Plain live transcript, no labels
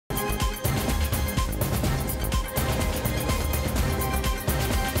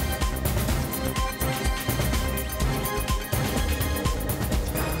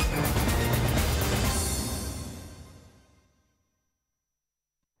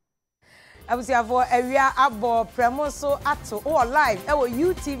abusia for awia abo premoso ato o live e wo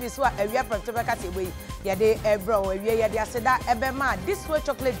UTV so awia premto beka teboyi ye de ebro awia ye de aseda ebema this way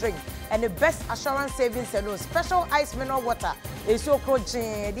chocolate drink and the best assurance savings and special ice mineral water esuo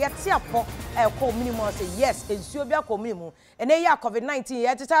krojin de atiapo ko minimum say yes esuo bia ko minimum ene ya covid-19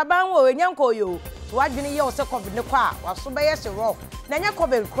 ye teta ban wo enyanko yo to adwene ye wo se covid ne kwa waso be ye hye na nya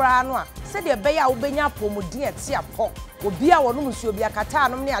covid kra no a se de be ya wo benya pomodin atiapo obi a wonu nsuo bia kata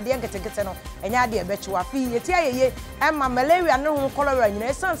anom ne ade nketekete no enya ade ebechiwa fi yeti ayeye emma malaria ne ho cholera nyina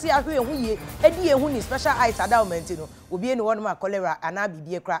esanse ahwe ehu ye edi ehu ni special ice adalment no obi ene wonu ma cholera ana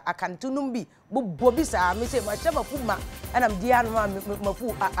bibie kra akantunum bi bobbo bi sa me se ma sheba fuma enam dia no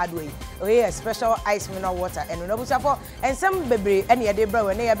mafu adoi oye special ice mineral water eno no busafo ensem bebre ene ye de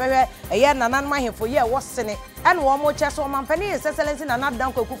brawe ne ye behwe eye nanan mahefo ye wosene ene wo mo cheso mampani excellency nana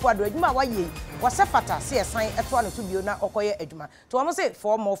danko kufu ado adwuma waye wasefata se esan eto ano to bio na okoye adwuma to wo mo se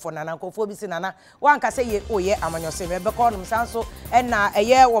for more for nana nkofo bi se nana wanka se ye oye amanyose me be ko no sanso ena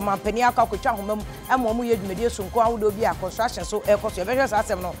eye wo mampani akakotwa homam emo mo ye dwumade sunko awodo bi a construction so e koso ye behwe sa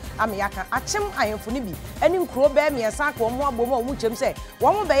asem no am yaka achim ahemfo ne bi eni nkro be miensa ka omo abom a omu chem se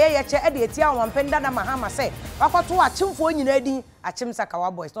wo mo be ye che e de etia wo mampani dada mahama se wakoto achimfo nyina din achim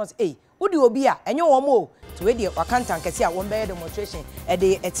sakawa boys not eh udi obi a enye wo mo to we de wakanta nkese a wo be demonstration e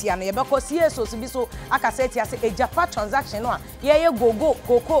de etia no ye be ko sie so bi so aka se etia se ejapa transaction no a ye gogo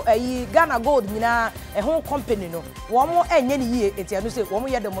koko ayi Ghana Gold nyina e ho company no wo mo enye ne yie etia no se wo mo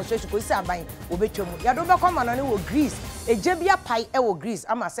ye demonstration ko si aban obetwemu ya do be ko ma no ne wo Greece ejebia pai e wo Greece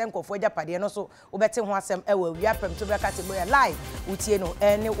ama senkofo ejapade no so obete ho asem e wo awia pem to be category live utie no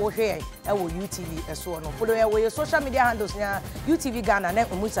ene wo hwe e wo UTV eso no follow ye wo social media handles nya UTV Ghana na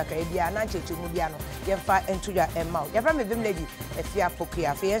omusaka e bia na nchechemu bia no ye fa entuja emma ye fra me bem lady Afia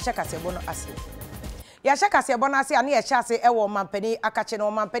Pokua Afia hye kasebo no ase ya shaka se bonase ane ye hyase e wo mampani akache no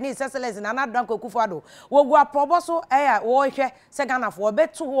mampani excellence na na danko kufuado wogu aproboso wo hwe se Ghana fo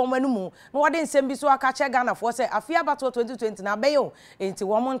betu wo manumu no wode nsem bi so akache Ghana fo se Afia bato 2020 na beyo enti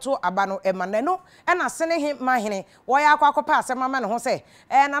wo monto aba no emaneno e na sene he mahene wo ya akwakopa asem ama ne ho se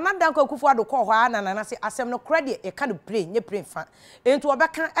na na danko kufuado ko ho ana na se asem no credit e ka no play nye play fa enti wo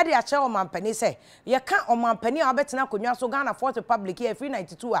beka e de ache wo mampani se ye ka o mampani a betena konwa so Ghana Fourth Republic here free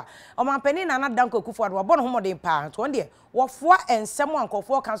 92 a o mampani na na danko kufuado wabon homodin pa to ndie wofo ensem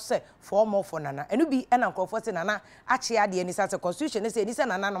ankofo kan so se for more for nana enu bi ena ankofo se nana ache ade ni sase constitution se ni se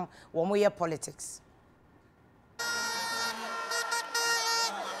nana nom wo mo ye politics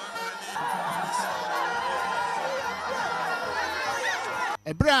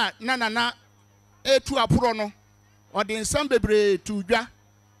ebra nana etu aporo no ode nsam bebre tu dwa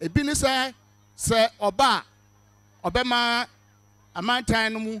ebi ni se oba obema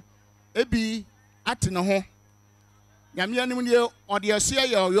amantan no mu ebi ati ne ho nyame anim ne ode asia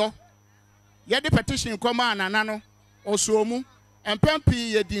yoyo ye de petition koma anana no osomu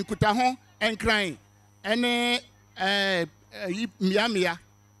empempi ye din kuta ho enkran ene miamia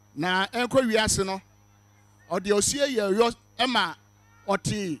na enko wiase no ode asia yoyo ema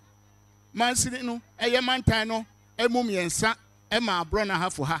oti mansiri no eye mantan no emum yensa ema abro na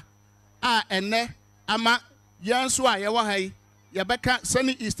hafo ha a ene ama yanso a ye wa hai ye beka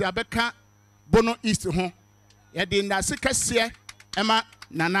sunny east abeka Bono East ho ye de ndase kase ema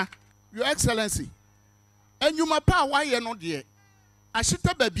nana your excellency enyuma pa wa ye no de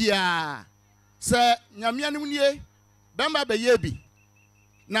ahyeta babia se nyame anim nie bemba be ye bi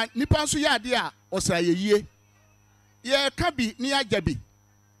na nipa nso ya de a osa ye ye ka bi ni agya bi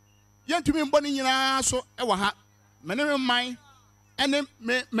ye ntumi mbo ni nyina so e wa ha mene me man ene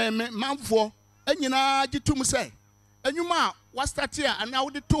me manfo enyina gitum se enyuma wa start here and now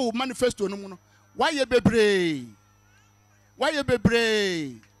the two manifesto no mu no why ye bebre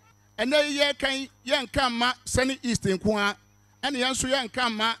and ye kan ye nka ma Sunny East nko a ene ye nso ye nka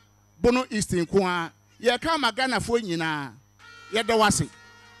ma Bono East nko a ye ka ma Ghana fo nyina ye de wase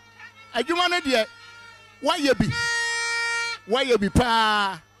adwuma no de why ye bi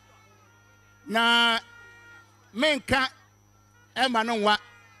pa na menka e ma no wa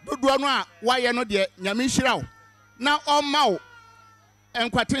dodo no a why ye no de nyame nhira na omao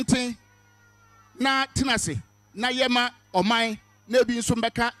enkwatenten na tinase na yema oman na bi nso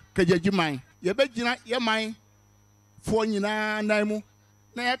mbeka kajagiman ye begina yeman fo nyina nan mu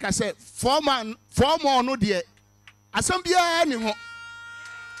na ye ka se forman no de asambia ni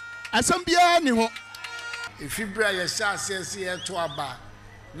ho ifibra ye sha se ye to aba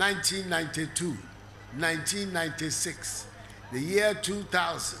 1992 1996 the year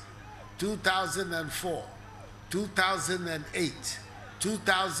 2000 2004 2008,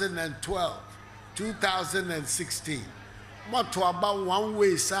 2012, 2016. moto about one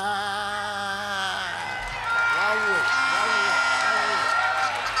way sir one way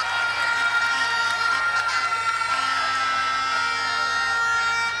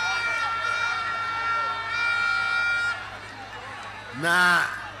na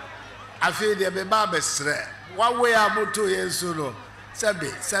Afia de be ba besre one way a moto yenso no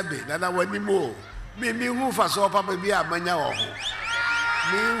sebe na wani mo me hu fa so papa bi amanya wo ho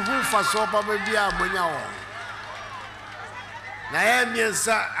me hu fa so papa bi amanya wo na ye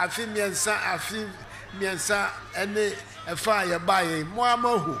miensa ene efa ye ba ye mo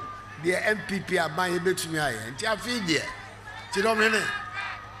amahu de MPP aban ye betumi aye nti Afia de ti do me ne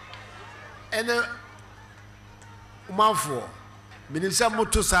ene umafo minimsa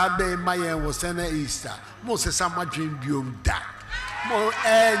moto sa be maye wo sene Easter mo se samadwen biom da mo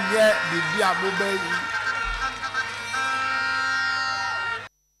enye bibia mo be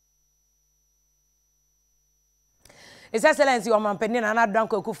His Excellency Omampeni na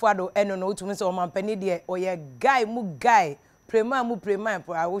Danko Akufo-Addo eno no utumi se Omampeni de oye guy prema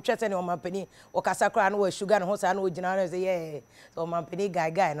wo twete ne Omampeni okasakra na wa sugar no ho sa na ogina na say yeah so Omampeni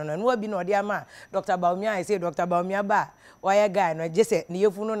guy no obi na odi ama Dr. Baumia say Dr. Baumia ba oye guy no je ne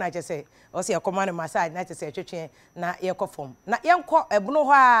yefu no na je se o se ekoma ne massage na je se twetwe na ye kofom na yenko ebono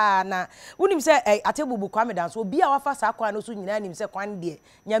ho a na wonim se atebubu kwame dan so obi a wafa sa kwa no so nyina nim se kwan de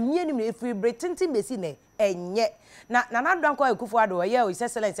nyamie nim efiri bretinti besi ne enye na Danko Akufo-Addo ye His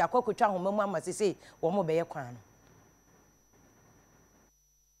Excellency akokotwa homamu amasese wo mo be ye kwan no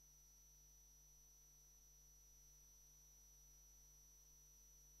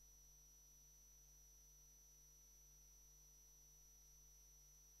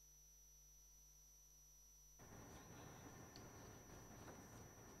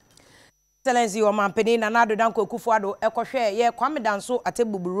Excellency Omampeni na Danko Akufo-Addo ekohwe ye kwame danso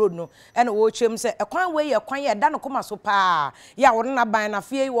atebubu road no ene wo chem se ekwan we ye kwan ye da no koma so pa ya wo na ban na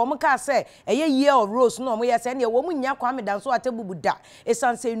fie wo mka se eye year of rose no mo ye se ne wo munya kwame danso atebubu da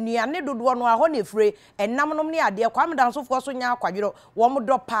esanse nuane dodo no aho na fire enam no ne ade kwame danso fo so nya akwadwiro wo mo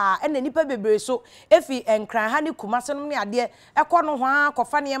do pa ene nipa bebre so efi enkran ha ne kumase no ne ade ekono ho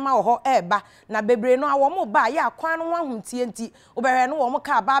akofa ne ma wo ho eba na bebre no wo mo ba ya kwan no ho ahuntie nti obehwe no wo mo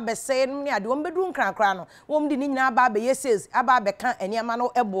ka ba bese no ade won bedu nkran no won di ni nyina ba be yeses aba be kan eniama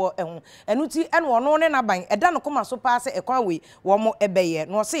no ebo ehu enuti ene wono ne naban eda no koma so pa se ekwan we wo mo ebeye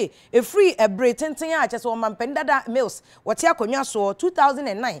no se efree ebre tenten a chese Omampeni dada mills wote akonwa so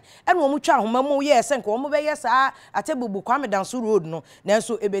 2009 ene wo mu twa homamu ye se nka wo mo be ye sa atebubu kwame danso road no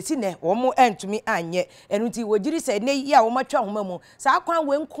nanso ebesi ne wo mo entumi anye enuti wogiri se ne yi a wo matwa homamu sa kwan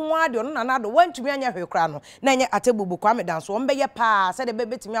we nko ade no nanado wantumi anya hwekra no na nye atebubu kwame danso wo be ye pa se de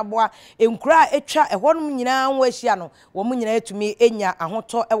betumi aboa enkura etwa ehonum nyina ho ahia no wo mu nyina etumi enya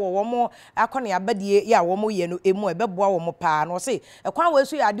ahoto ewo wo mo akone abadie ya wo mo ye no emu ebeboa wo mo pa no se ekwan we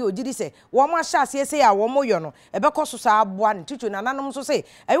so ya de ogiri se wo mo ahya se ya wo mo yo no ebekoso sa aboa ne tutu nananom so se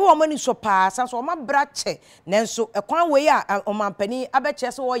ewe wo mani so pa sa so wo brache nenso ekwan we ya Omampeni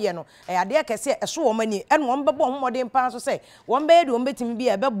abeche se wo ye no ade kese eso wo mani ene wo mbebo ho modern pa so se wo mbe de wo betimi bi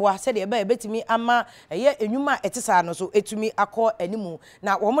ebeboa se de betimi ama eye enwuma etisa no so etumi akọ animu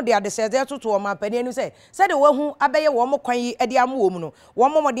na wo mo de ade se to Omampeni enu se de wahu abeye wo mo kwan yi ade am wo mu no wo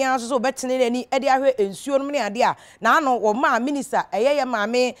mo modern aso so betene nani ade ahwe ensuo no ne ade a na ano wo ma minister eye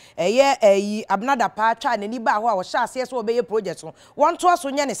maame eye abnada pa twa nani ba ho a wo sha ase so obeye project no won to aso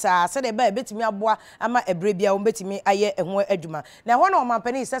nya ne sa se de ba betimi aboa ama ebre bia wo betimi aye eho adwuma na ho na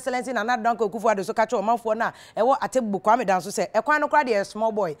Omampeni His Excellency na Danko Akufo-Addo so ka che omanfo na ewo atebubu kwame dan so se ekwan no kra de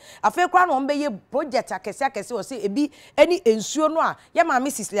small boy afa kra no mbeye project akese o se ebi eni ensuo no a ye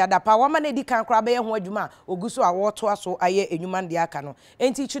maame sisle adapa wo ma na di kan kra be ye ho adwuma oguso a wo to aso aye enwuma de aka no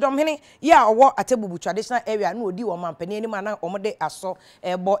enti chidom hene ya owo atebubu traditional area na odi Omampeni ani ma na omode aso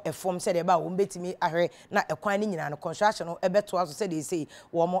ebo efom se de ba wo betimi ahwe na ekwan ni nyina no construction no ebeto aso se de sei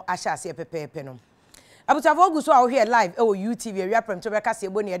wo mo ahya ase pepepe no abutafo oguso a wo here live ewo UTV area prem to be ka se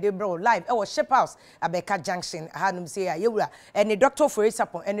ebo ne de bro live ewo Ship House Abeka Junction hanum se ya yewura ene Dr.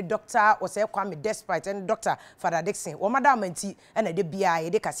 Foresapon ene Dr. Ose Kwame Despite ene Dr. Father Dixon wo madam anti ene de bia ye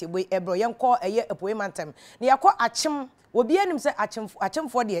de ka se ebo ebro yenko eye epoemantem ne yakọ achim obi anim se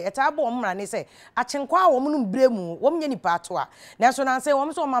achemfo de eta abo omra ne se achenkwa wo mu bremu wo mnya nipa ato a nanso nan se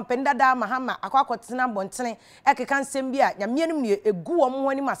wo so Omampeni dada mahama akwakotena bontene ekeka nsem bi a nyamie nim ne egu wo mo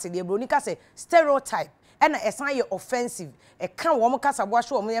ani masede ebro ni ka se stereotype na esan ye offensive e kan wo mo kasa bo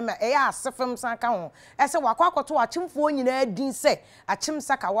ahwe wo mo ye ma e ya asefem san ka ho e se wakwa akoto achimfo nyina din se achim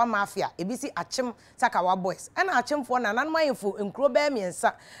sakawa mafia ebisi achim sakawa boys na achimfo na nanom ayefo nkro ba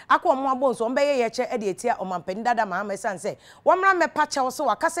miensa akọ mo abon so mbe ye che e de etia omampani dada ma san se wo mra me pa chew so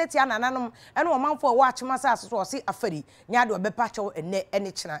wakasa etia na nanom e na omanfo wo achimasa aso so se afari nya de obe pa chew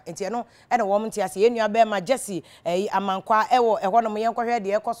ene china enti no e na wo mti ase ye nua ba ma Jesse amankwa e wo e honom ye nkohwe de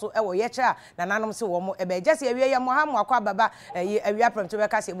ekoso e wo ye che na nanom se wo mo e be Jesse awie ye mo ha mo akwa baba awia premto be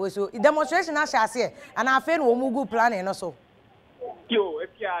ka se bo so demonstration na sha ase ana afa no wo mu gu plan no so yo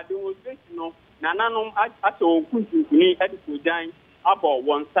Afia demonstration no na nanom aso kuntunkuni ediko dan abo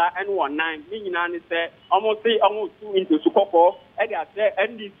wonsa en wonan ni nyina ne se omo se omo tu into sukoko e de ase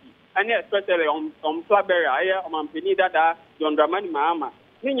NDC ane especially on Flaberry aye omampeni dada John Dramani Mahama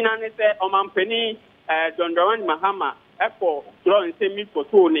ni nyina ne se omampeni John Dramani Mahama efo draw and say me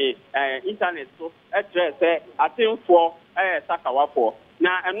photo ni internet so address atemfo sakawafo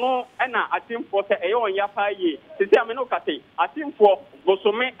na eno na atemfo se eyo onyafa ye sisi ameno kate atemfo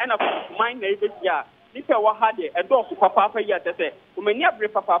bosome na mine na ebetia nipa wa ha de edoso papa ya tese omani abre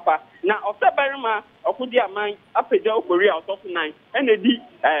papa na osebarima okudi aman apegya okoria osofu nan na di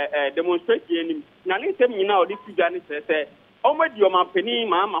demonstration nim na ne nsem nyina odi figure ne tese omadi omampani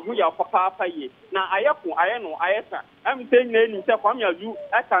ma ho ya papa ye na ayeko ayeno ayesa am say na ni se kwam yazu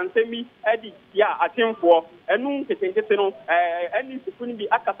atansemi edi ya atemfo enu ketenkete no eni sifuni bi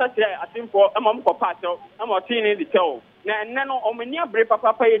akasa kire atemfo amam kopa acho amoti ni di chew na enne no omani abre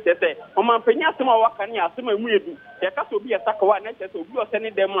papa ye tese omampani asema waka ne asema emu edu ya kasa obi esakawa na tese obi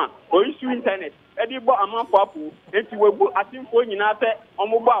osene dem a oisu internet edi bo amanfo apu enti webu atemfo nyina se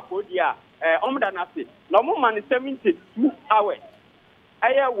omugbo apodi a omda na se na omo man 72 hours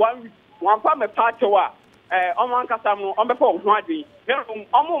aye 1 week one pa me patch wa omo ankasa no ombefa ho adwen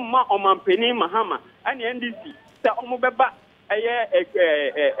omo ma omampani Mahama ane NDC se omo beba aye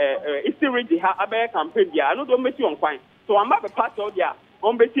istiriji ha abe campaign dia anu do meti on kwan so amba be patch dia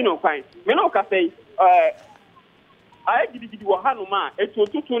on beti no kwan me no ka say aye gidi wo hanuma etu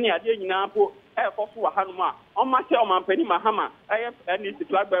otutu ni ade nyina po kofu wa hanuma on ma se omampani Mahama aye NDC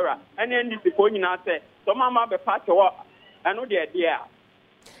flag bearer ane NDC ko nyina se so mama be patch wa anu de dia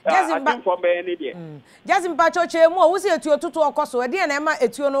Jazimba choche mu wo se etuo tutu okoso e de na ema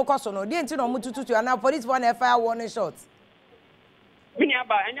etuo no okoso no de nti no mututu na police for na fire warning shot bini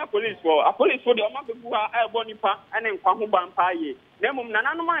aba enya police for de o ma bebu ha ebo nipa ene nkwa ho ba mpa ye na mum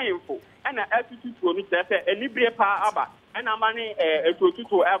nananu mayemfo ena atututu ni tete enibre pa aba ena mane etuo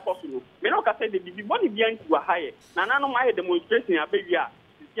tutu akoso no me no ka se de bibi boni bia nti wa haye nananu maye demonstration abewi a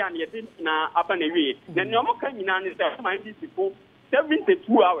sisi an ye na aba na wi na ne o mo ka nyina ne se ma ndi sifo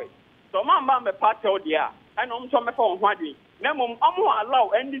 72 hours. So mama me part out there. And so me for one day. Na mum allow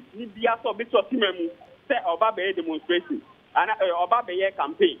any bia so bit of timemu say oba be demonstration. And oba be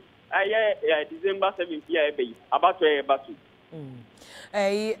campaign. December 7th year be about to battle.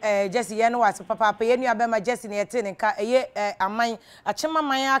 Jesse ye no was papa ye nua be ma Jesse ne yete ne ka aman achema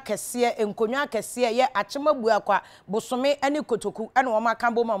man akese enkonwa akese ye achema bu akwa bosome ani kotoku ene wo ma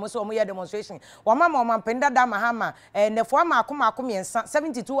kan bo ma mo so mo ye demonstration wo ma omampenda da Mahama nefo akoma miensa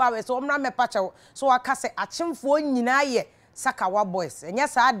 72 hours wo mra me pache so akase achemfo nyina ye sakawa boys enya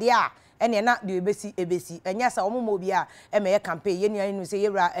sa de a ene na de ebesi enya sa omomo bia emeye campaign ye nua nu se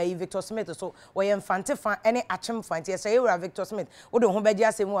yewra Victor Smith so wo ye mfante fa ene achemfa nti se yewra Victor Smith wo de ho beji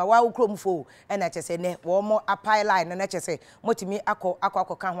asemu a wa ukrom fo ena chese ne wo mo apply line na chese motimi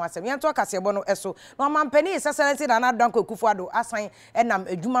akọ ka ho asem yento akase bo no eso no mampani seselensi na danko kufuado asan enam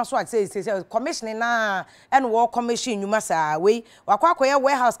adwuma so se commission na ene wo commission nyuma sa we wakọ ye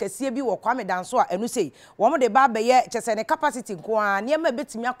warehouse kase bi wo kwame danso a enu sei wo mo de ba be ye chese ne capacity nko a ne ma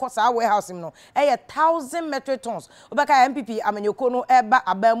betimi akosa house no 1000 metric tons obaka MPP amanyoko no eba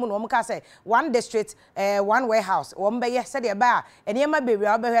abamu no omka say one district one warehouse ombe said e ba enema bebre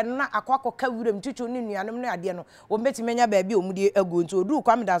obehwe no na akwakoka wurem tutu ne nuanom no ade no ombetimi nya ba bi omudi agu nti odu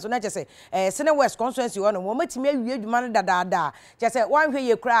kwame danso na chese Sene West constituency wo no ombetimi awie adwuma no dadaada chese wanhwe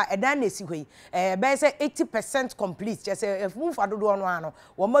ye kra edan na esi hwei be say 80% complete chese mfa dodo no ano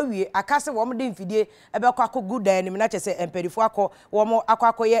wo mawie akase wo mde mfidie ebekwa akogu dan ni na chese emperifo akọ wo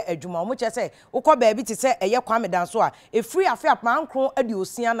akwakoye adwuma mo chese ukọ baabi ti se eye kwame danso a free Afia pankron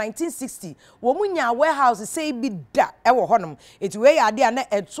adiosia 1960 wo munya warehouse say bi da e wo honom eti we ya ade a na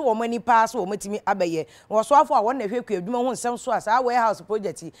eto wo mani pass wo matimi abaye wo so afọ a wo na hwekwa adwuma ho nsem so as a warehouse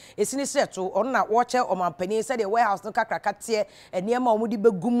project esini seto ono na wo che omampani se de warehouse no kakraka tie eniema wo di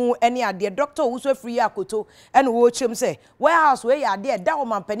begumu ene ade doctor wo so free akoto ene wo chem se warehouse we ya ade da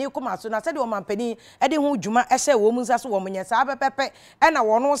omampani koma so na se de omampani ede ho dwuma ehye wo mu nsa so wo munya sa pepepe ena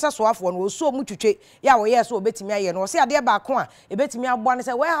wo no se so aboafo no so mu twetwe ya wo ye so obetimi aye no se ade ba ko a ebetimi aboa ne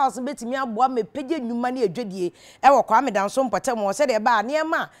se warehouse betimi aboa me pege nnwuma ne adwadie e wo kwa medanso mpota mo se de ba ne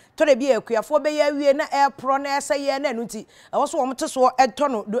ma to de bi akuafo be ya wie na pro na ese ye na anu ti e wo so wo mte so eto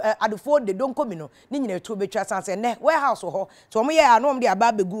no adefo de donkomi no ne nyina etu betwa sanse ne warehouse ho so mo ye anom de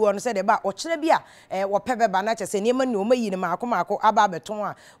aba begu no se de ba o kire bi a wo pebe ba na chese ne ma ni o mayi ne maako aba beton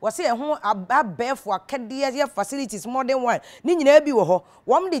a wo se ho abefo akade ye facilities modern one ni nyina bi wo ho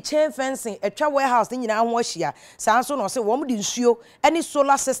wom de chain fencing etwa warehouse ni nyina ho ahia sanso no se wom de nsuo any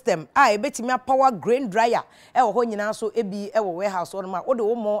solar system a ebetimi power grain dryer e wo ho nyina so ebi e wo warehouse no ma wo de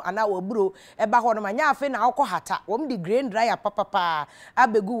wo mo ana wo buro e ba ho no ma nya afi na akọ hata wom de grain dryer papa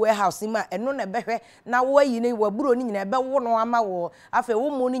abegu warehouse ma eno na behwe na wo ayi ni wo buro ni nyina be wo no ama wo afi wo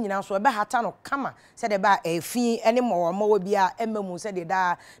mo ni nyina so e be hata no kama se de ba efi ene mo wo bia emamu se de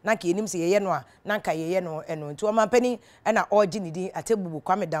da na ka enim se ye no a na ka ye no eno nti o ma pani e na oji ni din atebubu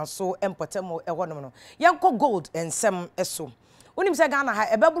kwame danso empotemo e ho no yenko gold ensem eso unim se Ghana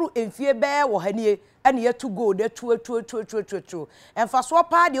ha ebeburu emfie be wo hanie ene yetu gold etu emfa so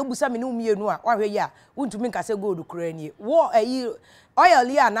pa de obusa me ne umienu a wahwe ye a untumi nka se gold kura nie wo ayi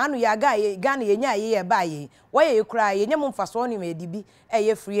oil ya na anu ya Ghana ye nya ye ba ye wo ye kura ye nyem mfa so ne me dibi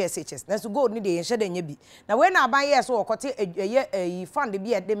eye free SHS na so gold ni de ye hye nya bi na we na aban ye so okote eye fund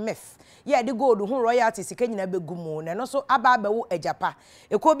bi e de mef ye de gold hu royalty sika nyina begumu na no so aba wo ajapa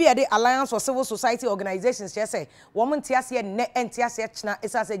eko bi e de Alliance for Civil Society Organizations che say wo mnte ase ne ente ase chena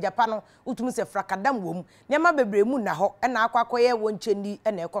esase ajapa no utumi se frakadam wo mu nema bebre mu na ho na akwakoye wo nchendi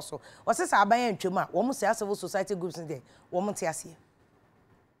na ekoso wo se sa aban ya ntwem a wo mu se Civil Society groups de wo mnte ase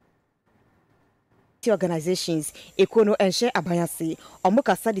organizations ekono enhye abayase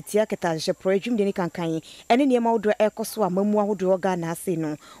omukasa de tia ketanhye project de ni kankan ene niema wodo ekoso amamu ahodo Ghana ase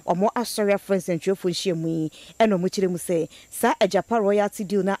no omo asori friends and trofo nhyiamu yi eno mo kire mu se sa ajapa royalty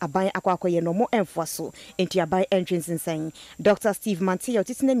deal na aban akwakoye no mo emfoaso enti aban entrance nsan Dr. Steve Mantia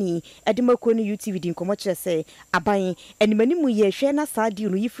otitinani edimako no UTV din komo kire se aban enimani mu ye hwe na sa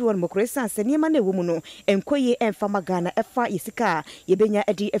deal no yifri won mokresa se niema na ewo mu no enkoye emfama Ghana efa yesika yebenya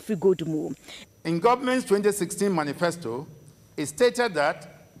edi efri gold mu. In government's 2016 manifesto, it stated that,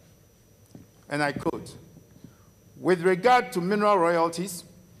 and I quote, with regard to mineral royalties,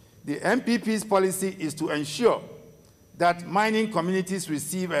 the MPP's policy is to ensure that mining communities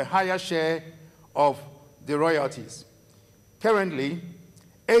receive a higher share of the royalties. Currently,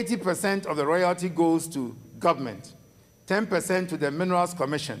 80% of the royalty goes to government, 10% to the Minerals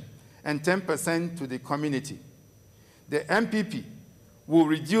Commission, and 10% to the community. The MPP will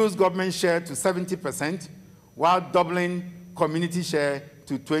reduce government share to 70% while doubling community share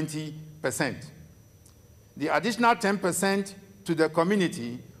to 20%. The additional 10% to the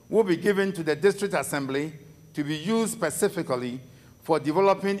community will be given to the district assembly to be used specifically for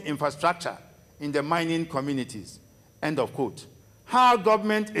developing infrastructure in the mining communities. End of quote. How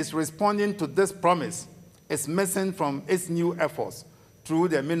government is responding to this promise is missing from its new efforts through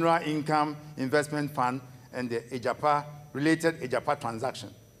the Mineral Income Investment Fund and the related Ejapa transaction.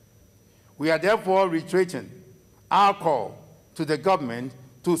 We are therefore reiterating our call to the government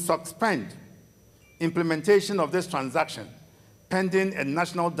to suspend implementation of this transaction pending a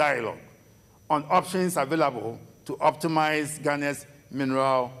national dialogue on options available to optimize Ghana's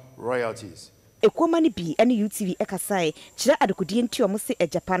mineral royalties. Ekwomani bi ene UTV ekasai kire adokodi nti omo se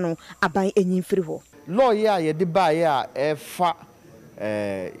Ejapa no aban enyimfiri ho. Law ya ye de ba ya efa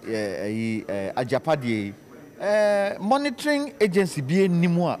Ajapa die monitoring agency be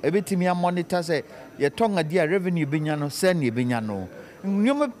nimu a ebetimi a monitor say ye tonga dia revenue benya no se na benya no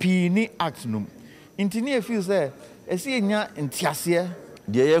nyoma pi ni act no intini e feel say esi enya ntiase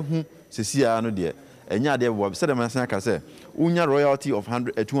de ye hu sesia no de enya de bo se de mansan ka say unya royalty of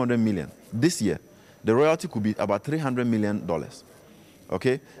 200 million this year. The royalty could be about $300 million,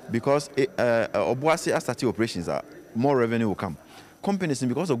 okay, because Obuasi has started operations, more revenue will come. Companies,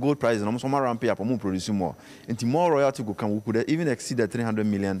 because of gold prices, almost around pay up, more produce more. Until more royalty will come, we could even exceed the $300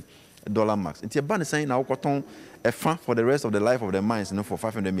 million marks. Until ban is saying now, cotton a fund for the rest of the life of the mines, for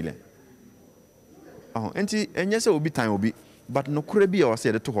 $500 million. And yes, it will be time, will be, but no could be or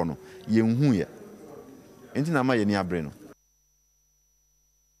say the Tohono, Yenhuya. Until Nama Yenia Breno.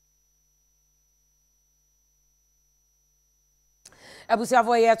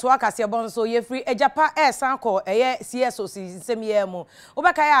 Ebusiafo ye to akase bonso ye free ejapa sanko eye CSO nsemiye mu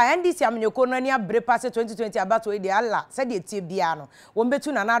obeka ya NDC amenyoko no ani abre pass 2020 abato e de alla se de tie bia no wo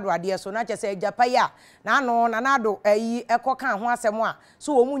mbetu na nado ade so na chese ejapa ya na no na nado ayi ekoka ho asem a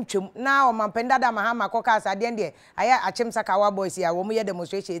so wo mu ntwem na o mampendada mahama koka asade de aya achemsa kawa boys ya wo mu ye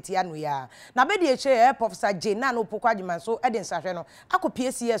demonstration etia no ya na be de eche Professor J na no Pokua so e de nsahwe no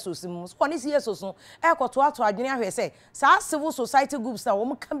akopie CSO sim so oni CSO so ekoto ato adwene ahwe se sa civil society groups na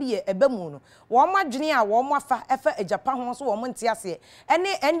wo ka bi ebe mu no wo madwene a wo afa efa ejapa ho so wo nte ase ene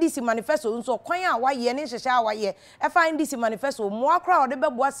NDC manifesto nso kwan a waye ne hyehyɛ a waye efa NDC manifesto mo akra ode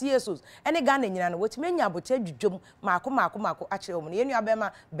beboa CSO ene Ghana nyina no wetime nya abota dwudwom maako akire wo no yenu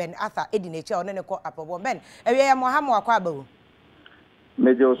abema Ben Arthur edi na eche one ne ko apobo Ben ewe ya Mohammed akwa abawo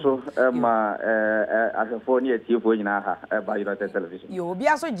Mejo so ma ahwefo ne atiefo nyina ha ba United Television yo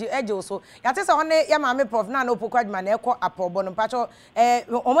bia so eje so yate se one ya maame prof na no Pokua adwuma na ekọ apobo no mpacho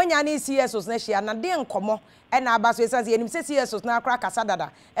omanya ne CSOs na hia na de nkomo e na aba so esanse yenim se CSOs na akra kasa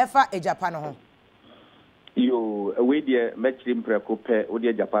dada efa ejapa no ho yo we de metrim preko pe wo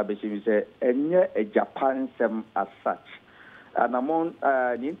de ejapa be shi se enye ejapa nsem as such anamon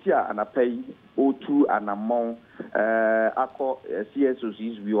nintia anapai otu anamon akọ CSOs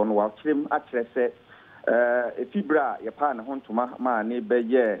we on wa trim atrese efibra ye pa ne hontoma ma ne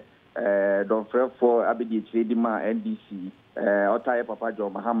beye don frefo abedi trade ma NDC otaye papa Jo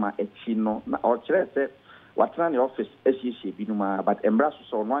Mahama echi no na o trese watena ne office ehihie binuma but embra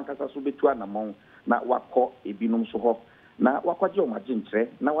so no ankasa so betu anamon na wakọ ebinum so ho na wakwaje o magintre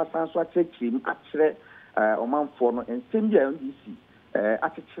na wasanso atrekrim atre omanfo no ensem bia NDC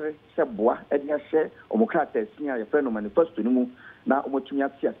atechire se boa ede ahye omokrata asia ye frɛ no manifesto ni mu na omotumi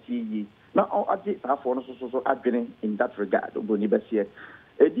atia yi na ade safo no so adwene in that regard oboni besie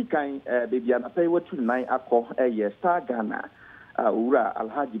edi kan bebia na pay watu nan akọ ye Star Ghana owura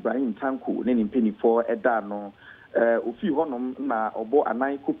Alhaji Ibrahim Tanko ne nimpeni4 eda no ofi honom na obo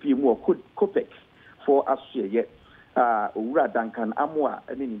anan kopi mu Kopek for asye owura Duncan Amoa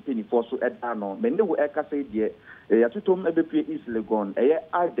ne nimpeni4 so eda no mende wo ekasa die yatutom ebepie East Legon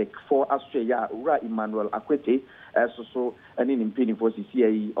IDEC for Australia owura Emmanuel Akwete so ne nimpeni4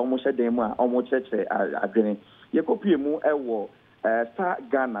 CCI omo hyeden mu a omo cheche adwene yekopie mu ewo Star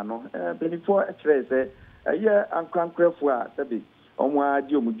Ghana no benifo ekyerese ankrafo a sabi omo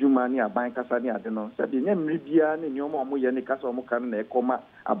adi omudwuma ni aban kasa ni ade no sabi nya mmiri bia ne nyomo omo ye ne kasa omo kan na ekoma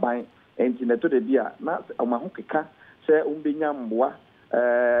aban enti na to de bia na omo ho keka se umbenya mboa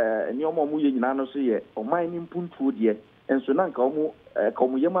ni omo ye nyina no so ye oman ni mpuntuo de enso na nka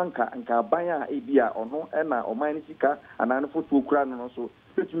omo ye manka nka aban a ebia ono na oman ni sika anan foto kura no so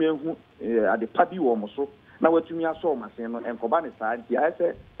betumi ehu ade pabi wo mo so na watumi aso masen no enkoba ne saa nti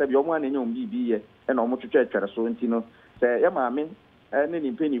ayese se bi omo anenya ombi biye na omo twetwetwere so nti no se ya maame ne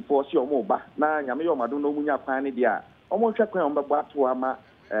nimpeni4 si omo ba na nyame yo mado no munya kwan ne dia omo twekwan omo beba to ama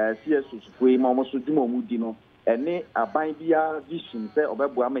CSOs foi ma omo so dimo omo di no ene aban bia vision se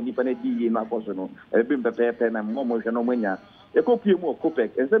obebo ama nipa na di ye na akoso no ebe mpepepe na omo hwe no manya ekopie mu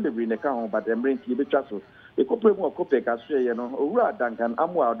Kopek ense bebri ne ka ho but emrenti betwa so ekopie mu Kopek aso ye no owura Duncan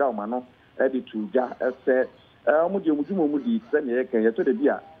Amoa oda oma no edi tuja ese omudi omudi se ne yeke yeto de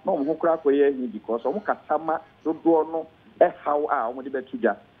bia na omo kura koye hi because omo katama dodo no how a omo de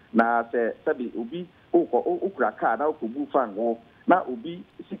betuja na se sabi obi okura ka na okobu fango na obi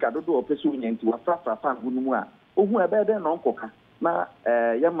sika dodo opesu nyanti wafrafa fango numu a ohu ebe de no nkoka na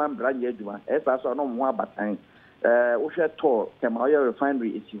yema mbra nya adwuma esa so no mo abatan wo hwe to kema oye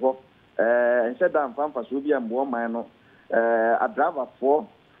refinery eti ho ense dan fanfa so bi ambo man no adrava for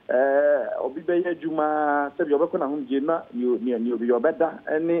obi be adwuma sabi obekọ na hom je na ni obi obeda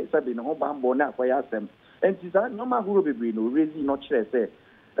ene sabi ne ho bambo na akoya asem enti sa no ma huro bebre no rezi no kire se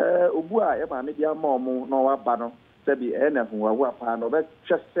obu a ye ma me dia ma omo no wa ba no sabi ena hu wa pa no be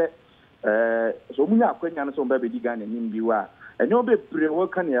twese so munya akwanya no so mba be diga na nim biwa ene obe pre wo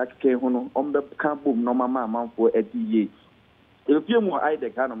kan ya keke hu no ombe kan bom no mama amanfo ediye efie mu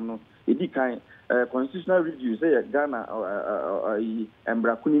IDEC hanom no edi kan constitutional review say Ghana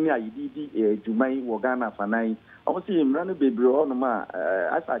embrakuni ni ayidi jumai wo Ghana fanai omo si mra no bebre ho no ma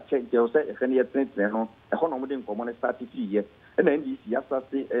asa check je say e kan ye trend no e ho no mo de nkomo ne start fi ye na NDC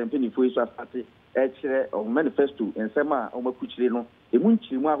asase penifo iso asate e kire o manifesto ensema o makuchire no e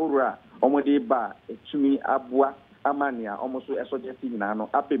munchiri mu ahoro a omo de ba etumi aboa amania omo so esoje fi nyina no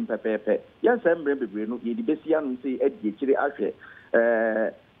apem pepepe yense mbre bebre no ye di besia no say e di kire ahwe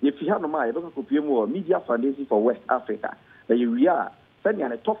if you have no mind, you don't Media Foundation for West Africa. That you are sɛnea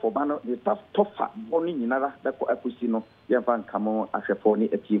ne tɔfo no ne tɔfa bɔ no nyinara bɛkɔ akusi no yɛmfa nka mo ahwɛfoɔ ne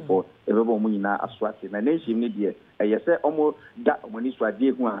atiefo ɛbɛbɔ ɔmo nyinaa aso ase na nation ne deɛ ɛyɛ sɛ ɔmo da ɔmo ani so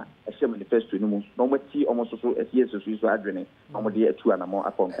adeɛ ho a ɛhyɛ manifesto no mu na ɔmo ati ɔmo soso asie soso so adwene ɔmo de atu anamo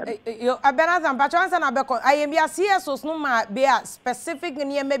akɔnka yo abenazam patron na bɛkɔ ayembia CSOs no ma be a specific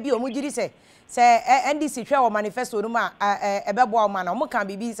nneɛma bi ɔmo giri sɛ NDC hwɛ wɔ manifesto no ma ɛbɛboa ɔmo na ɔmo kan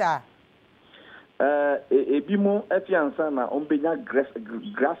bibi saa ebi mo afiansa na ombenya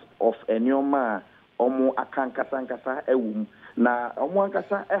grasp of enioma omo akankasa ewum na omo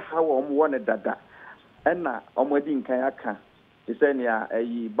ankasa eha wo omo wone dada ena omo di nkan aka tisenia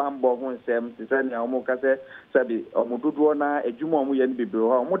eyi bambo ho nsem tisenia omo kase sabi omo dodo na adwuma omo ye ne bebre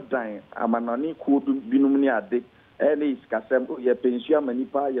ho omo dan amanani ku binum ni ade ene iskasem ye pension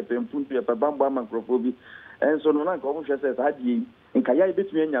amanipa ye pempuntu ye bambo amankrofo bi enso no na nka omo hwese sa die nka ya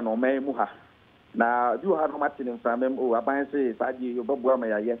betumi anya no man mu ha na du ha no matine mframem o aban se saje yo babu ama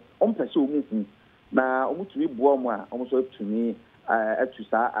yaye ompese omuhu na omutumi buo mu a omso atumi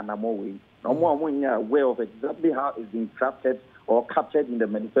atusa anamo we na omo nya aware of exactly how it's been crafted or captured in the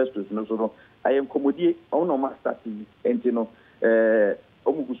manifestos no so I am commodie ono ma starting entino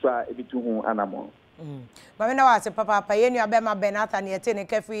omuguso a ebitu hu anamo Mami na wase papa yenu abema Benathan yete ne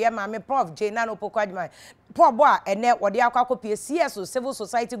kafi ye mami Prof J na no Pokua adwuma Prof bo a ene wode akwa kopie CSO civil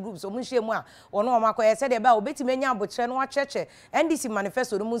society groups omunhye mu a ono omakọ se de ba obetime nya abokyere no acheche NDC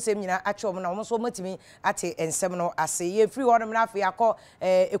manifesto no munsem nyina ache om na om so matimi ate ensem no ase ye free hodom na Afia akọ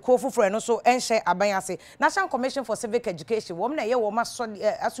eko fufure no so enhye aban ase National Commission for Civic Education wom na ye wo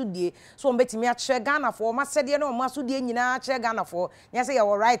asodie so om betimi ache Ghana for ma sede no om asodie nyina ache Ghana for nya se ye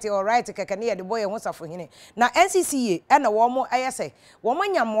wo right keke ne ye de boy ye ho safohene na NCCA na wo mo ayese wo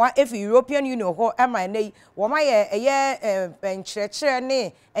manyamoa efi European Union ho ema nei wo ma ye nkyerɛkyerɛ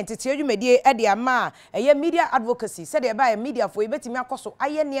ne entity adwumedie e de ama eye media advocacy said e ba ye media for ebetimi akoso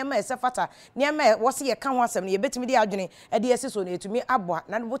aye niema esefata niema wo se ye ka ho asem ne ebetimi de adwene e de esiso na etumi aboa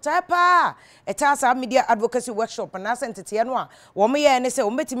na botae pa etasa media advocacy workshop na entity no a wo mo ye ne se wo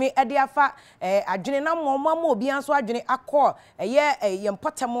betimi e de afa adwene na mo obi anso adwene akọ eye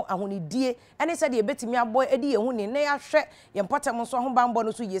yempotamo ahonidie ene said e betimi abo e de ye hu ne na ya hwe yempotamo so ho bambo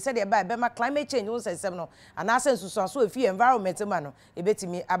no so ye said e ba be ma climate change wo sesem no ana sensuso so efi environment ma no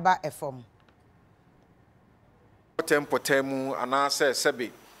ebetimi aba efom tempotemu ana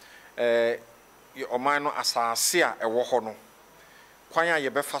sebe oman no asase a ewo ho no kwan a ye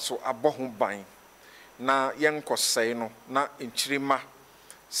befa so abɔ ho ban na yenkosɛe no na enkyirima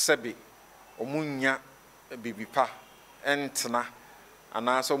sebe omunya bibipa entena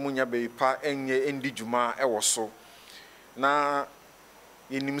ana so omunya bibipa enye endi dwuma ewo so na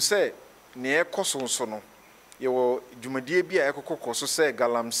yenim sɛ ne ekoso no yewo dwumadie bi a ekokɔ so sɛ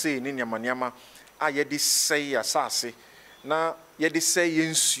galamsey ne nyamanyama a yɛde sɛe asase na yɛde sɛe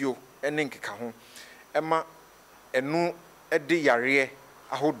yensuo ene nkeka ho ɛma ɛno ɛde yareɛ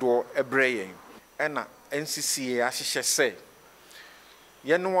ahodoɔ ɛbrɛ yɛn ɛna NCCA ahyehyɛ sɛ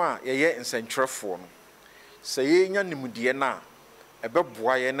yɛno a yɛyɛ nsɛntwerɛfoɔ no sɛ yɛnya nimdeɛ na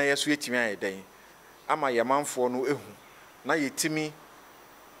ɛbɛboa yɛn na yɛso yɛtimi ayɛ dɛn ama yɛmanfoɔ no ehu na yɛtimi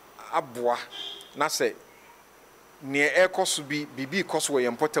aboa na sɛ ne ekoso bibi koso we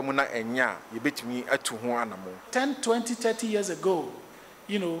yempotamu na enya yebetimi atu ho anamo 10 20 30 years ago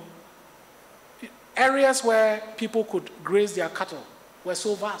areas where people could graze their cattle were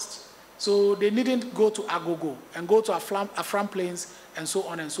so vast so they needn't go to Agogo and go to Afram plains and so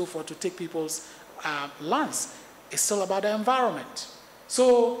on and so forth to take people's lands. It's still about the environment.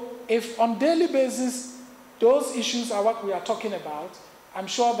 So if on daily basis those issues are what we are talking about, I'm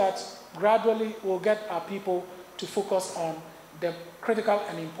sure that gradually we'll get our people to focus on the critical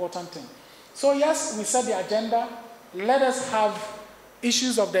and important thing. So yes, we set the agenda. Let us have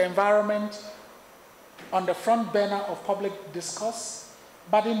issues of the environment on the front burner of public discourse.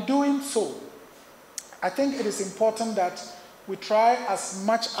 But in doing so, I think it is important that we try as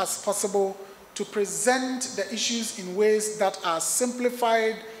much as possible to present the issues in ways that are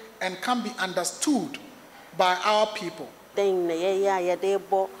simplified and can be understood by our people.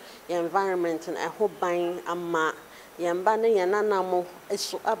 Environment and a whole buying ama yambane yananamo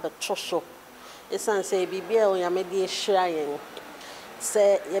eso abetoso esan say bibia o yamede hirayen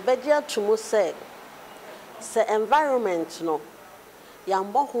say yebegia tumu say environment no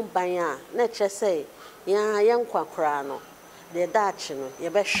yambo ho ban a na che say yankwakora no de dachi no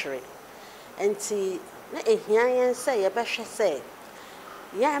yebehwere enti na ehia yen say yebehwe say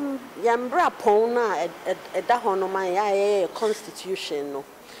yambra pon na eda ho no man ya constitution no.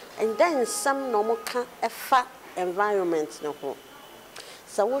 And then some normal can effect environment no ho.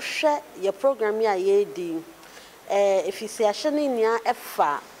 So we share your program ya ye di if you say a shania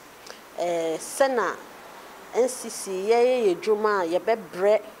efa sena NCC ye juma ye be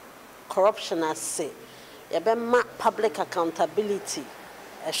bre corruption as say ye be ma public accountability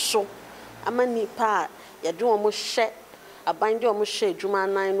so amani pa ye do omo hye abande omo hye juma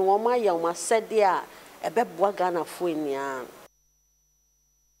nan no omo aye omo sede a ebe boa Ghana fo enia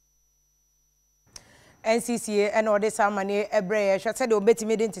NCCA and all this money ebre said the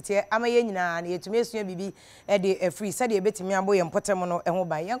obetimi identity amaye nyina na yetumi esua bibi e de free said the obetimi abo ye mpotem no eho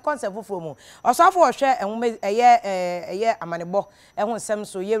ban yen concept foforo mu osafo ohwe ehome eye amanebo eho nsem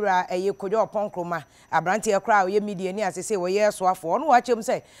so yewra eye kodwo opon abrante ekra ye media ni asese wo ye so afo no wa chem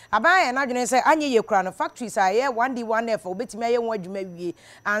say aban ye na dwene say anye ye kra no factories aye 1D1F obetimi aye ho adwuma wie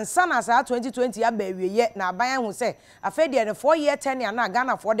ansa na sa 2020 aba wie ye na aban hu say afede ne 4 year 10 year na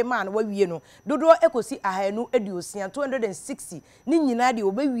Ghana for the man wa wie no dodo ekosi ahanu ediosia 260 ni nyina de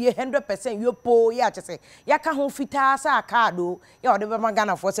obewie 100% yopo ya chese yaka ho fitaa sa akado ya ode be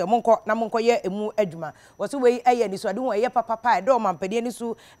Ghana for say monko ye emu adwuma wose we eye ni so ade ho ye papa e do mampede ni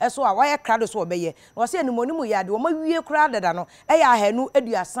so eso a waye krado so obeye wose animonimu ya de o mawie kra dada no eye ahanu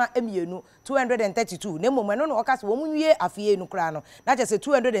eduasa emienu 232 na momeno no okase wo munwie afie nu kra no na chese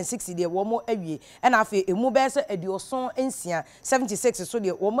 260 de wo mo awie na afie emu be se edioson ensia 76 so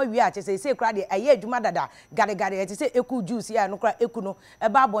de wo mawie a chese se kra de eye adwuma dada gare eti se eku juice ya no kra eku no e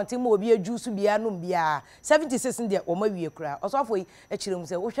ba bonte mo obi juice bia no bia 76 de wo mawie kra osofo yi ekirem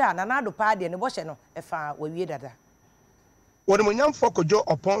se wo hwa na na do pa de ne bo hye no e fa wawie dada Wodemonyam Fokojo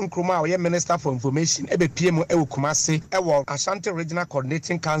upon Nkrumah oye Minister for Information ebe PM ewo Kumase ewo Ashanti Regional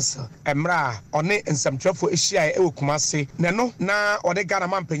Coordinating Council emra one nsamtwafo ehia ewo Kumase neno na ode Ghana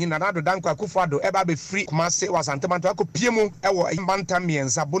mampanyin na Nado Danko Akufo-Addo eba be free Kumase wasantemanto akọ PM ewo mbanta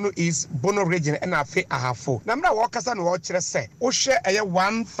miensa Bono East Bono Region na afe ahafo na mra wo kasa na wo kire se wo hwe eye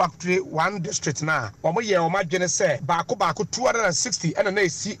one factory one district na omo ye omo adwene se baako 260 ena na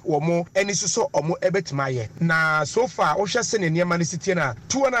esi omo eni suso omo ebetimaye na so far wo hwe ne niema ne sitie na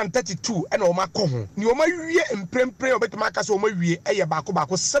 232 ena o makọ ho ni o ma wie mprempre obetuma aka so o ma wie eye baako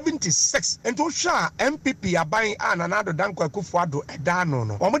 76 ento hwa MPP aban a na Nado Danko Akufo-Addo eda no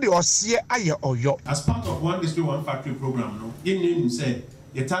no o mo de osie aye oyo as part of one district one factory program no in name say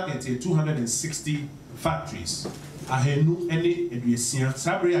the target is 260 factories ahenu ene eduasia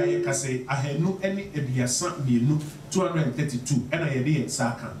sabre aye kase ahenu ene eduasa bienu 232 ena ye de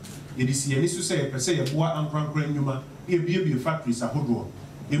saka edisi ye nisu say pese ye boa ankrankran nyuma ebie factories ahodo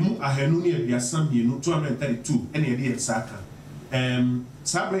emu ahenu ne eduasa bienu 232 ena ye de saka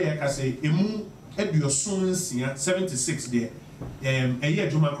sabre ye kase emu eduoson nsia 76 de eye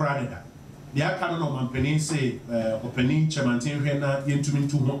adwuma kradada de aka no mampani say opening chairman hwe na yentumi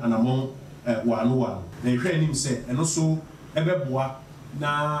ntu ho anamon wano na hwe nim say eno so ebeboa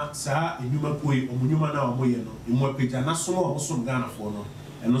na saa enyuma koi omunyuma na omoye no emu apagya na so no oso Ghana for no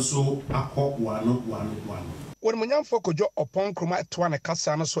eno so akọ wano Wodemonyam Fokojo upon Nkrumah to na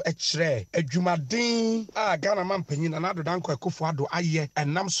kasa no so ekire adwumaden a Ghana mampanyin na Nado Danko Akufo-Addo aye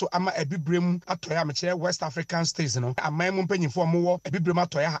enam so ama ebibrem atoya mekire West African states no amam mu mpanyinfo mo wo ebibrem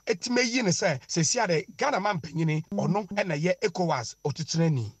atoya ha etimeyi ne se sesia de Ghana mampanyin ono na ye ECOWAS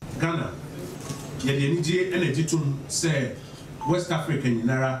otutunani Ghana ye de nije energy tun se West Africa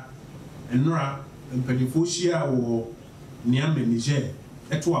nyinara enora mpanyinfo hia wo Niamey Niger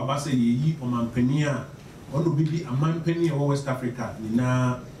eto abase yeyi omampania ono bibi amampani e West Africa ni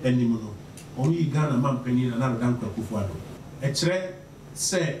na enimu no oni Ghana mampani na Nado Danko Akufo-Addo e kire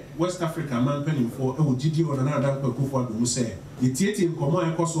se West Africa mampani fo e wo gidi o na Nado Danko Akufo-Addo mu se yetieti nkomo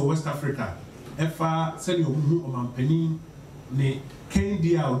e koso West Africa e fa se ni omu omampani ne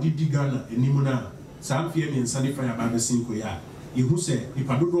kendia odidi Ghana enimu na samfie mi nsani fa ya ba besinko ya ihu se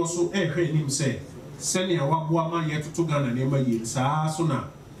ipadodo so e hwe enim se ne waboa ma yetutu Ghana ne ma yi saa so na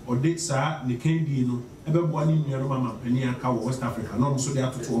ode saa ne kendi no ebeboa ni nua no mama pani aka wo West Africa no so de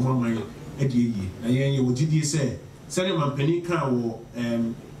atoto o mama ye edie na ye wo gidie se ne mampani ka wo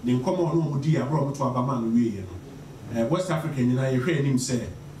ne nkomo no mo di abro mo to abama no wie ye no West Africa nyina ye hwe anim se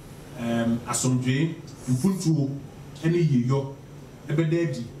asomdwe mpuntuo ene yeyo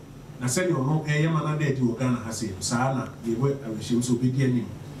ebedadi na se ne ono ye mana da di wo Ghana ha se saa na ye we awehim so bedi anim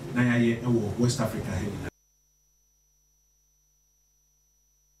na ya ye wo West Africa he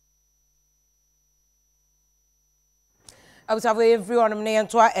abusafo everyone ne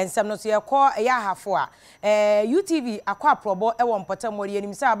yento ensem no so ye call ya hafo a UTV akwa probo e won potem wori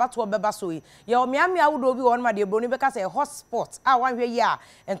anim se abato beba so yi ye omiamia wodo bi won ma de broni beka se hotspot a wanhwe yi a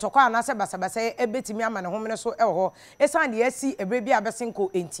entokwa na se basabasa e betimi ama ne homne so e ho esan de asi ebre bi abesenko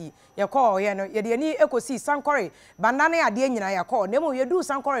enti ye call ye no ye de ani ekosi sankore bandane ade nyina ye call nemo ye du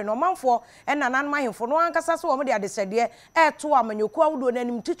sankore no manfo e nanan mahemfo no ankasa so wo de adesede e to amanyoku awodo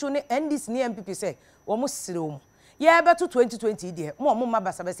nanim tichu ne NDC ne MPP se wo mo sirewum ye beto 2020 de mo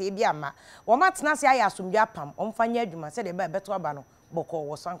mabasa bese e bia ma wo matena se aye asomdwa pam o mfanya adwuma se de ba beto aba no boko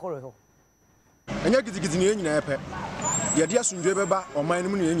wo sankore ho enya gidigidi ne nyina epe ye de asomdwa beba o man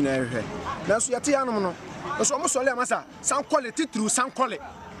mu ne nyina ehwe na so yete anom no so mo sole amasa sankole titru sankole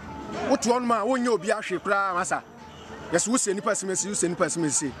wotu on ma wonye obi ahwe kura amasa yes wo se nipa simesi wo se nipa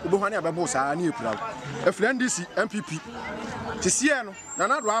simesi obo hwane abebo saa na ekura e friend DC MPP tisie no na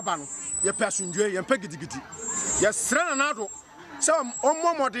nado aba no ye pasundwe ye gidigidi ye sra na nado se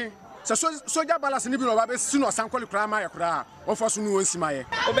ommomodin se soja balance ni bi no ba be si no sankole kura ma ye kura o fa so no wonsima ye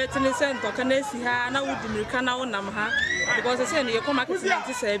obetini se ntoka na si ha na wudi mirika na wonam ha because se ne ye ko market na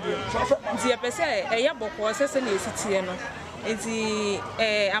ti sa bio nti ye pese e ye boko se na esitie no nti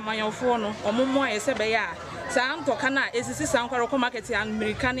amanyofo no omommo ye se be ya santo kana esisi sankwaro ko market ya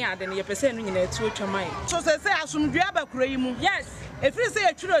American ya de ye pese no nyina etu otwaman so se asumdua abakura yi mu yes efiri se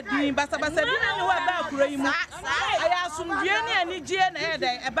yetwiro din basabasa bi na ne wa abakura yi mu aya asumdua ne anigye na ye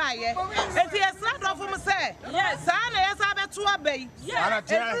de eba ye enti yesra dofo mu se yes sa na yesa abeto abai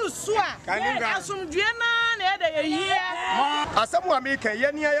efiri su a asumdua na ye de ye yie asemu ameka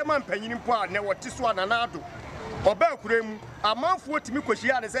ye ne ye mampanyini mpo a ne wote so ananado oba kuremu amanfo otimi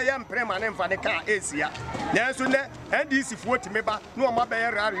kohia ne se ye mprema ne mfa ne ka esia nanso ne NDC fo otimi ba no o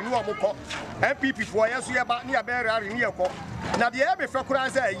mabeye rari no o mokọ MPP fo yeso ye ba ne ya be rari ne yekọ na de ye be fe kura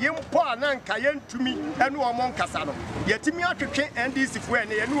se ye mpo ananka ye ntumi ene o mo nkasa no ye timi atwetwe NDC fo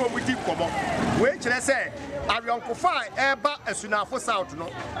ene ye no o mudi komo we kire se awionkofa e ba asunafo south no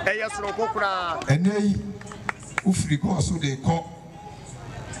e ye soro kokura enei ufiri go so de ko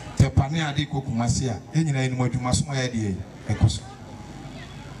tepane ade kokumase a enyina enu adwuma so ya de ekoso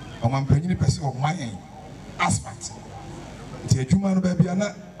omampanyin pese o mayen asphalt ti adwuma no ba bia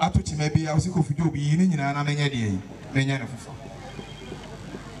na atochima bia o se kofido obi yi nyina na nya de na nya ne fofo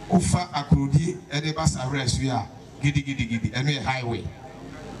ofa akrodi ede basa resu ya gidi enu highway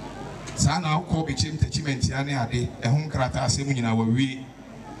sa na ko be chimtachiment ya ne ade ehun krata asem nyina wawie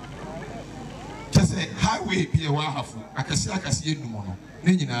kese highway bia wa hafu akase enumo no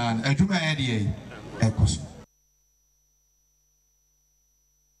ne nyina adwuma ya de ekoso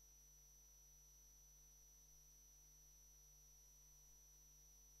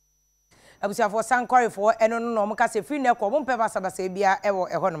abusia for sankore for eno no mo ka se free ne ko mo peba sabasa bia ewo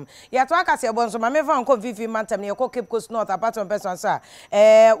ehonom ya to aka se bonso ma me fa nko fifi mantam ne ko Cape Coast North apartment person sa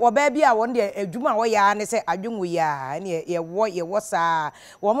wo ba bia won de adwuma wo ya ne se adwunwo ya ne ye wo sa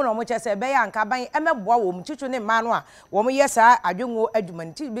wo mo no mo che se be ya nka ban emeboa wo mo tutu ne ma no a wo mo ye sa adwunwo adwuma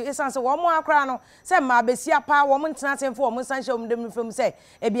nti be esan se wo mo akra no se ma besia pa wo mo ntena semfo wo mo san hye wo dem fam se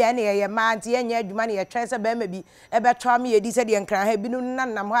e bia ne ye ma nti ye nya adwuma ne ye twen se be ma bi e be twa me ye di se de nkran ha bi no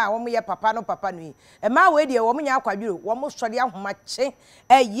nanam ha wo mo ye papa no papa no e ma we de wo mo nya akwadwiro wo mo sori ahoma che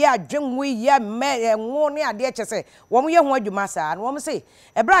ye adwenwo ye me ngo ne ade chese wo mo ye ho adwuma saa no wo mo se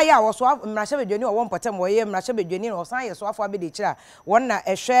e bra ye a wo so mrahye bedwani wo mpotem wo ye mrahye bedwani no san ye so afo abede kira won na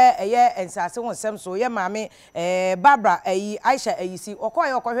ehwe eye ensase ho nsem so ye maame Barbara Aisha ayisi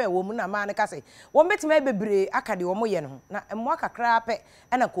okoye okohwe wo mu na ma ne kase wo metima bebre akade wo mo ye no na mo akakra pe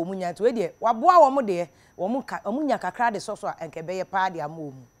na ko mu nya to we de waboa wo mo de wo mu nya kakra de so so enke be ye pa de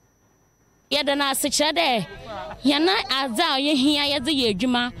amomu yɛdana asekyerɛ dɛ yɛna adza yɛ hia yɛdze yɛ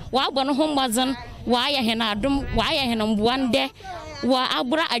adwuma wa abɔ no ho mmɔdzen wa ayɛ henadom wa ayɛ henomboande wa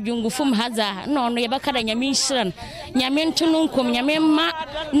abura adwungufum hadza no no yɛbɛka da nyame nhyiran nyame ntono nkom nyame ma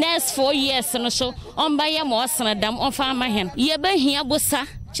next 4 years no so ɔmba yɛ ma ɔsena dam ɔfa ama hen yɛbɛhia bosa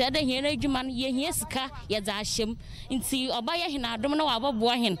kyerɛ dɛ hia adwuma no yɛhia sika yɛdze ahyɛm nti ɔba yɛ henadom na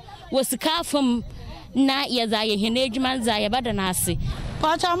wabɔboa hen wɔ sika afam na yɛdze ayɛ hia adwuma dza yɛbɛda na ase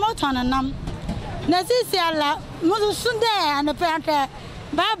Pacha motanam na sisi ala muzu sunde ane pente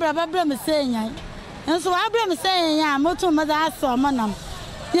Barbara me senya enso Barbara me senya motu maza aso manam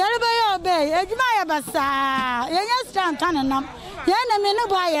yere be yo be ejuma ya basa yenya stand tanam yena me no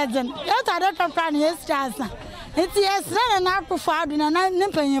ba yedem yeta de topra ne yestasa enti yesra na akofo adu na ne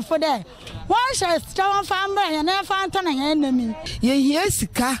mpanyefo de won hye sta won fa mbra ye na fa ntana ye nami ye hie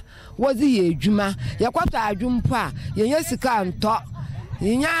sika wozi ye ejuma ye kwata adwumpo a ye sika nto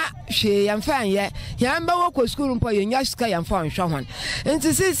Yenya she yamfa ye yamba wo ko school mpo yenya sika yamfa nhwa hwan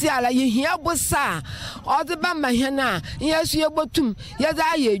enti sisi ala ye hia bosa ode ba ma hena yesu ye botum ye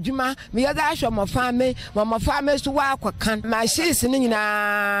da ye adwuma me ye da ahwe mo fame so wa akwakan ma shisi ni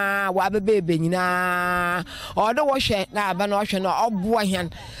nyina wa bebe nyina ode wo hwe na aba na hwe na oboa hyan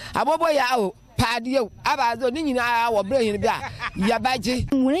abobo ya o padio abazo ni nyina wo bre bia ya baje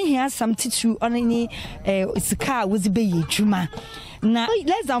nwere hia sam titu onani sika wozi be ye adwuma na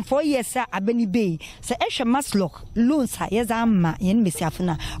less than 4 years abani bay say ehwe maslock loans yes amma yen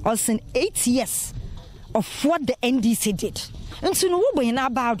mesiafuna or 8 years of what the NDC did. Nti no wo boyin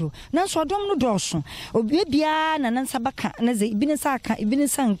abado na so dom no doso obi bia na nansa baka na ze ibi nsa aka ibi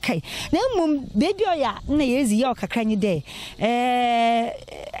nsa nkai na mum bebi oya na yezi ya okakra nyi de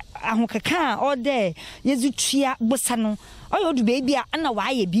ahokaka o de yezu tua bosa no oyo du bebi a na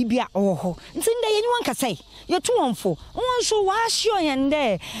wa ye bibia oho nti nda yenyi wanka sai yetu wonfo won so wa hio yen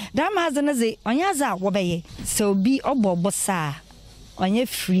de da ma za na ze onyaza wo beye so bi obo bosa onye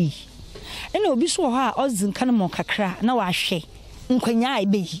free ena obi so ha ozin kan mo kakra na wa hwe nkwanya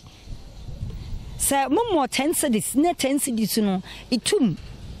ibeyi se mo 10 cedis na 10 cedis no itum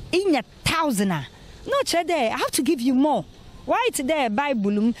inya 1000 no chere there I have to give you more. Why today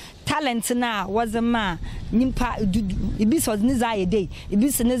Bible talent na was a man nimpa ibis was niza day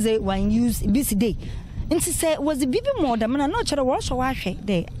ibis niza one use ibis day nti say was a bibi more than man no chere wo so wa hwe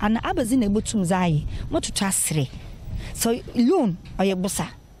there and abazi na ebotum zai motutu asre so loan oyebosa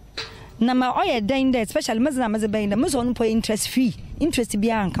na ma oye den there especially mazna mazebe in the on point interest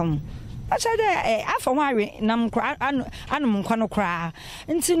bia ankam acha de afa hware nam kra anum nkwa no kra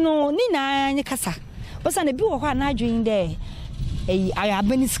nti no ni na anye kasa bosa na bi wo hwa na adwen de ayi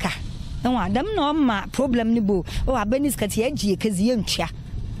abaniska na wa dam no ma problem ni bo o abaniska ti agie kazi ye ntwa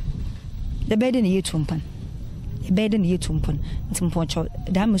de bede ni yetumpan nti mponcho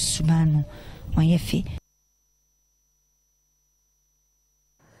da musumano onyefe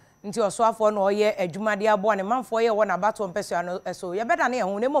nti osoafo no oye adwumade abo ne manfo ye wona bato mpesua no eso ye beda na ye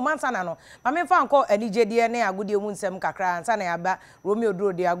hu ne mo mansa na no ma me fa nko anigedie ne agudie mu nsem kakra ansa na ya ba Romeo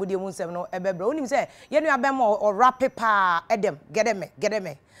Duro de agudie mu nsem no ebebra onim se ye no abem o rapepa edem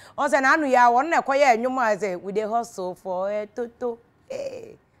gedeme on se na anu ya won na ekoye anwuma se we dey hustle for toto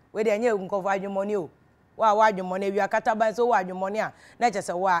we dey anye nko fa adwumoni o wa adwumoni wi akata ban so wa adwumoni a na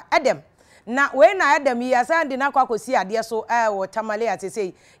chese wa edem na we na adam yi asande na kwakosi ade so wo tamale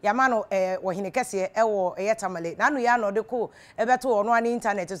atese yama no wo hine kese wo ye tamale na no ya no de ko ebeto ono an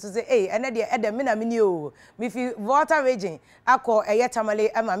internet so say ene de adam me na me ni o me fi water region akọ ye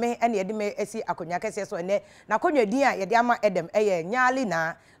tamale ama me ene ye de me esi akonya kese so ene na konwa din a ye de ama adam ye nyaali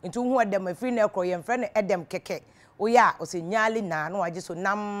na ntu hu adam afri na ekro ye mfre ne adam keke oya o se nyaali na no age so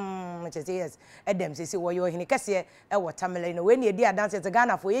nam chese yes adam se wo yo hine kese wo tamale no we ne di adanse te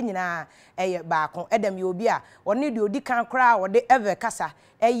Ghana fo ye nyina eye baako adam ye obi a woni de odi kan kra wo de ever kasa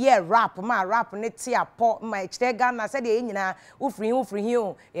eye rap ne ti apo ma kire Ghana se de ye nyina ufri hi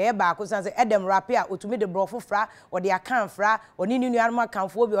o ye baako san se adam rap a otumi de brofo fra wo de akan fra oni ni nuan ma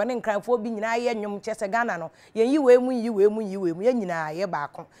kanfo bi oni nkranfo bi nyina ye nwum chese Ghana no ye yi we mu ye nyina ye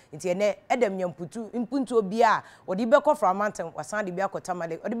baako nti ene adam nyamputu obi a odi beko from mountain wasan de bi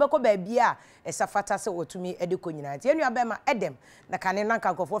akotamale odi beko ba bia esafata se otumi edeko nyina nti enu abema edem na kane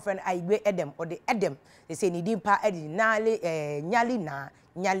nanka nkofo friend aigwe edem odi edem they say ni dimpa edi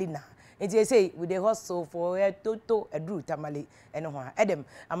nyali na nti say we dey hustle for toto edru tamale eno ho edem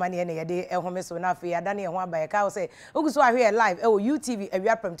amane ene ye de ehome so na afi adane ho abaye ka say oguso ahwe live e wo UTV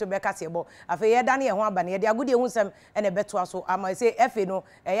awia prem to beka se bo afi ye dane ho abane ye de agudi hu sem ene beto aso ama say efe no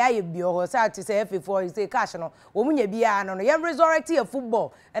ya ye bio ho say to say efe for say cash no wo munya bia no ye resurrect ye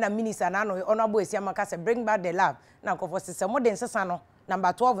football ena minister na no honorable Esiamaka say bring back the love na nkofo sese mo de nsesa no number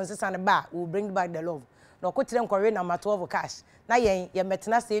 12 nsesa ne ba will bring back the love no ko tire nkore number 12 cash na yen ye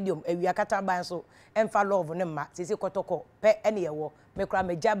metena stadium awia kata ban so emfa love ne ma sisi kotoko pe ene ye wo mekra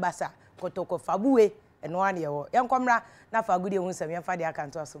meja basa kotoko fabuwe eno ane ye wo yenkomra na fa gudi hu sem yenfa de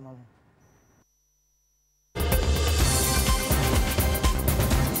akanto asomam